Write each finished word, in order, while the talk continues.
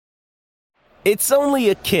It's only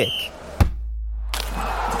a kick,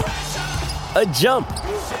 a jump,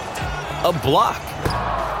 a block.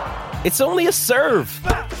 It's only a serve.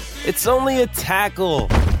 It's only a tackle,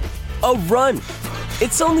 a run.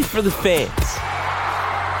 It's only for the fans.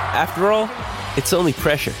 After all, it's only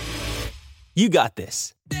pressure. You got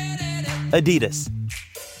this. Adidas.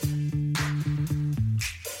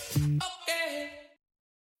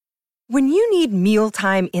 When you need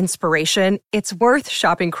mealtime inspiration, it's worth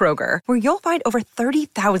shopping Kroger, where you'll find over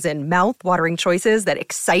 30,000 mouth-watering choices that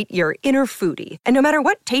excite your inner foodie. And no matter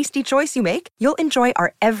what tasty choice you make, you'll enjoy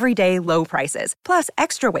our everyday low prices, plus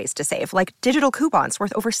extra ways to save, like digital coupons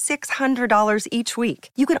worth over $600 each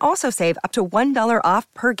week. You can also save up to $1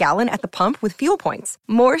 off per gallon at the pump with fuel points.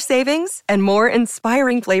 More savings and more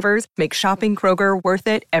inspiring flavors make shopping Kroger worth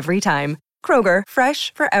it every time. Kroger,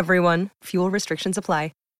 fresh for everyone. Fuel restrictions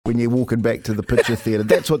apply. When you're walking back to the picture theatre.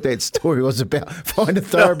 That's what that story was about. Find a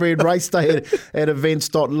thoroughbred race day at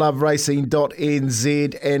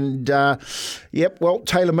events.loveracing.nz. And,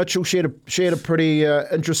 Taylor Mitchell shared a pretty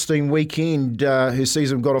interesting weekend. Her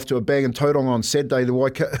season got off to a bang in Tauranga on Saturday. The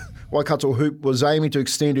Waikato Hoop was aiming to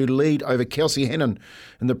extend her lead over Kelsey Hannon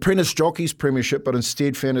in the Apprentice Jockeys Premiership, but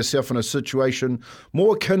instead found herself in a situation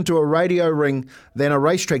more akin to a radio ring than a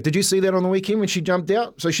racetrack. Did you see that on the weekend when she jumped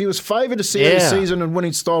out? So she was favoured to see the season and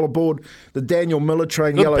winning style aboard the Daniel Miller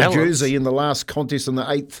train yellow jersey in the last contest in the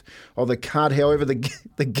 8th of the card. However,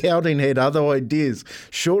 the gelding had other ideas.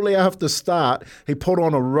 Shortly after start, he put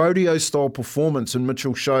on a rodeo-style performance and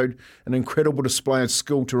Mitchell showed an incredible display of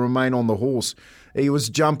skill to remain on the horse. He was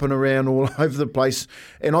jumping around all over the place.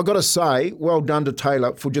 And I've got to say, well done to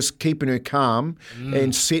Taylor for just keeping her calm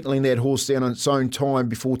and settling that horse down in its own time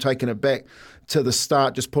before taking it back to the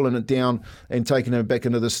start, just pulling it down and taking her back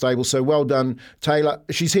into the stable. So well done, Taylor.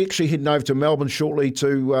 She's actually heading over to Melbourne shortly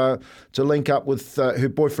to link up with her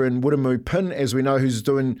boyfriend, Wiramu Pin, as we know, who's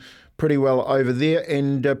doing pretty well over there,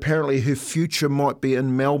 and apparently her future might be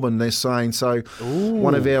in Melbourne, they're saying. So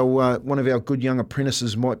one of our good young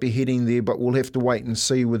apprentices might be heading there, but we'll have to wait and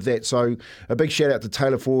see with that. So a big shout out to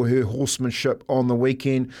Taylor for her horsemanship on the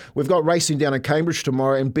weekend. We've got racing down in Cambridge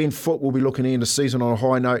tomorrow, and Ben Foote will be looking to end the season on a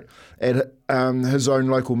high note at his own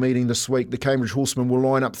local meeting this week. The Cambridge horsemen will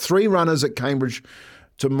line up 3 runners at Cambridge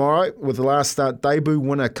tomorrow, with the last start debut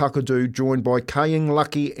winner Kakadu joined by Kaying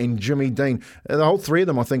Lucky and Jimmy Dean. And the whole 3 of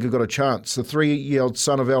them, I think, have got a chance. The 3-year-old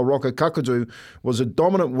son of Al Rocker, Kakadu, was a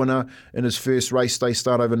dominant winner in his first race day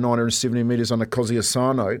start over 970 metres under Kozi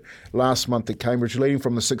Asano last month at Cambridge, leading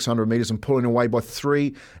from the 600 metres and pulling away by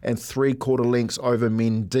 3 3/4 lengths over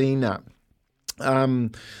Mendina.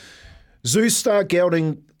 Zoostar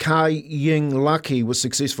gelding Kaying Lucky was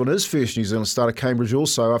successful in his first New Zealand start at Cambridge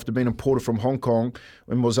also, after being imported from Hong Kong,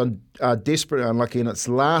 and was desperately unlucky in its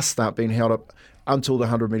last start, being held up until the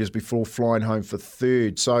 100 metres before flying home for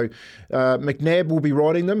third. So McNabb will be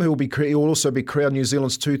riding them. He'll also be crowned New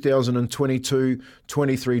Zealand's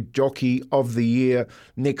 2022-23 Jockey of the Year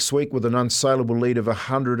next week with an unassailable lead of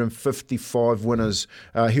 155 winners.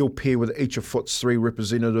 He'll pair with each of Foote's 3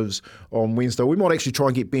 representatives on Wednesday. We might actually try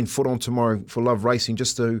and get Ben Foote on tomorrow for Love Racing,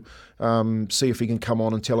 just to see if he can come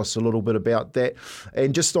on and tell us a little bit about that.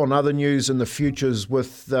 And just on other news in the futures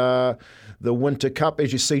with the Winter Cup,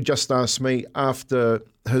 as you see, just asked me after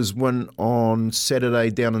his win on Saturday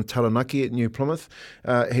down in Taranaki at New Plymouth,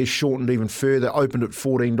 has shortened even further, opened at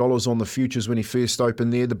 $14 on the futures when he first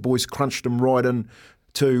opened there. The boys crunched him right in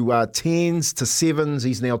to 10s to 7s.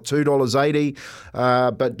 He's now $2.80.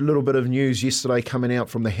 But a little bit of news yesterday coming out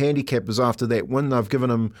from the handicappers after that win. They've given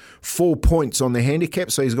him 4 points on the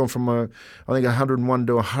handicap, so he's gone from I think 101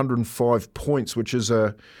 to 105 points, which is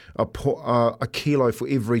a kilo for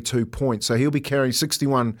every 2 points. So he'll be carrying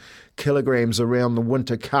 61 kilograms around the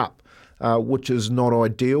Winter Cup, which is not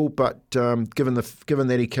ideal. But given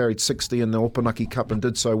that he carried 60 in the Opanaki Cup and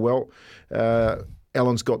did so well,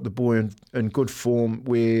 Alan's got the boy in good form.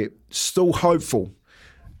 We're still hopeful,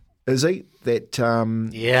 is he, that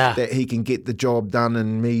that he can get the job done,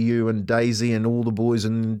 and me, you and Daisy and all the boys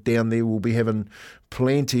down there will be having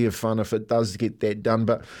plenty of fun if it does get that done.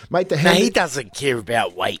 But mate, he doesn't care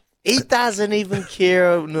about weight. He doesn't even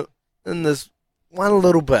care in this one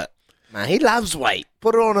little bit. No, he loves weight.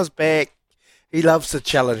 Put it on his back. He loves the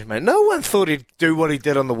challenge, mate. No one thought he'd do what he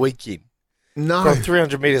did on the weekend. No. Got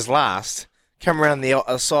 300 metres last, come around the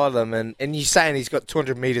other side of them, and you're saying he's got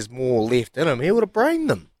 200 metres more left in him. He would have brained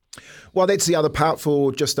them. Well, that's the other part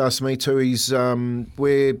for Just Ask Me too. He's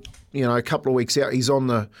we're a couple of weeks out. He's on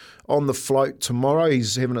the float tomorrow.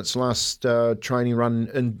 He's having its last training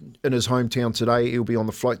run in his hometown today. He'll be on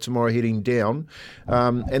the float tomorrow, heading down.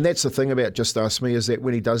 And that's the thing about Just Ask Me, is that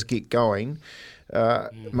when he does get going,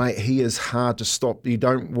 mate, he is hard to stop. He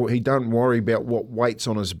don't worry about what weight's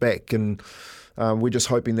on his back, and we're just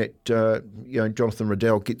hoping that Jonathan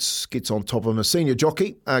Riddell gets on top of him. A senior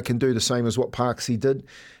jockey can do the same as what Parksy did,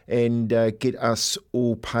 and get us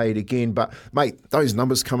all paid again. But mate, those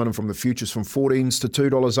numbers coming in from the futures from 14s to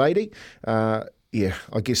 $2.80. Yeah,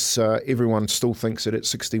 I guess everyone still thinks that at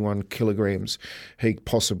 61 kilograms he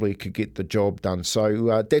possibly could get the job done.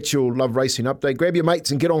 So that's your Love Racing update. Grab your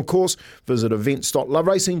mates and get on course. Visit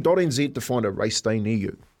events.loveracing.nz to find a race day near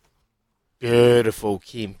you. Beautiful,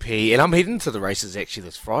 Kempy. And I'm heading to the races actually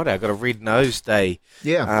this Friday. I've got a Red Nose Day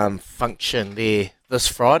function there this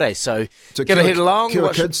Friday. So going to head along.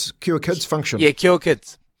 Cure Kids function. Yeah, Cure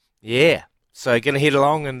Kids. Yeah. So going to head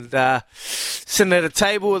along and sitting at a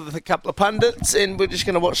table with a couple of pundits, and we're just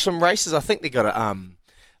going to watch some races. I think they got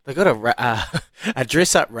a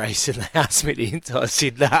dress-up race in the house meeting. So I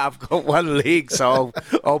said, "Nah, I've got one leg, so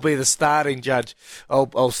I'll be the starting judge. I'll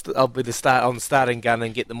be on the starting gun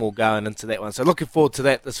and get them all going into that one." So looking forward to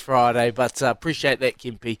that this Friday. But appreciate that,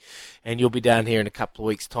 Kempy, and you'll be down here in a couple of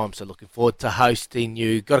weeks' time. So looking forward to hosting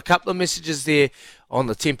you. Got a couple of messages there on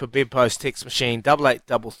the Temper Bedpost text machine,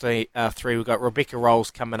 8833. We've got Rebecca Rolls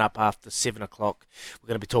coming up after 7 o'clock. We're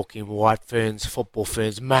going to be talking White Ferns, football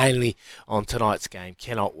ferns, mainly on tonight's game.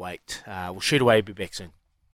 Cannot wait. We'll shoot away, be back soon.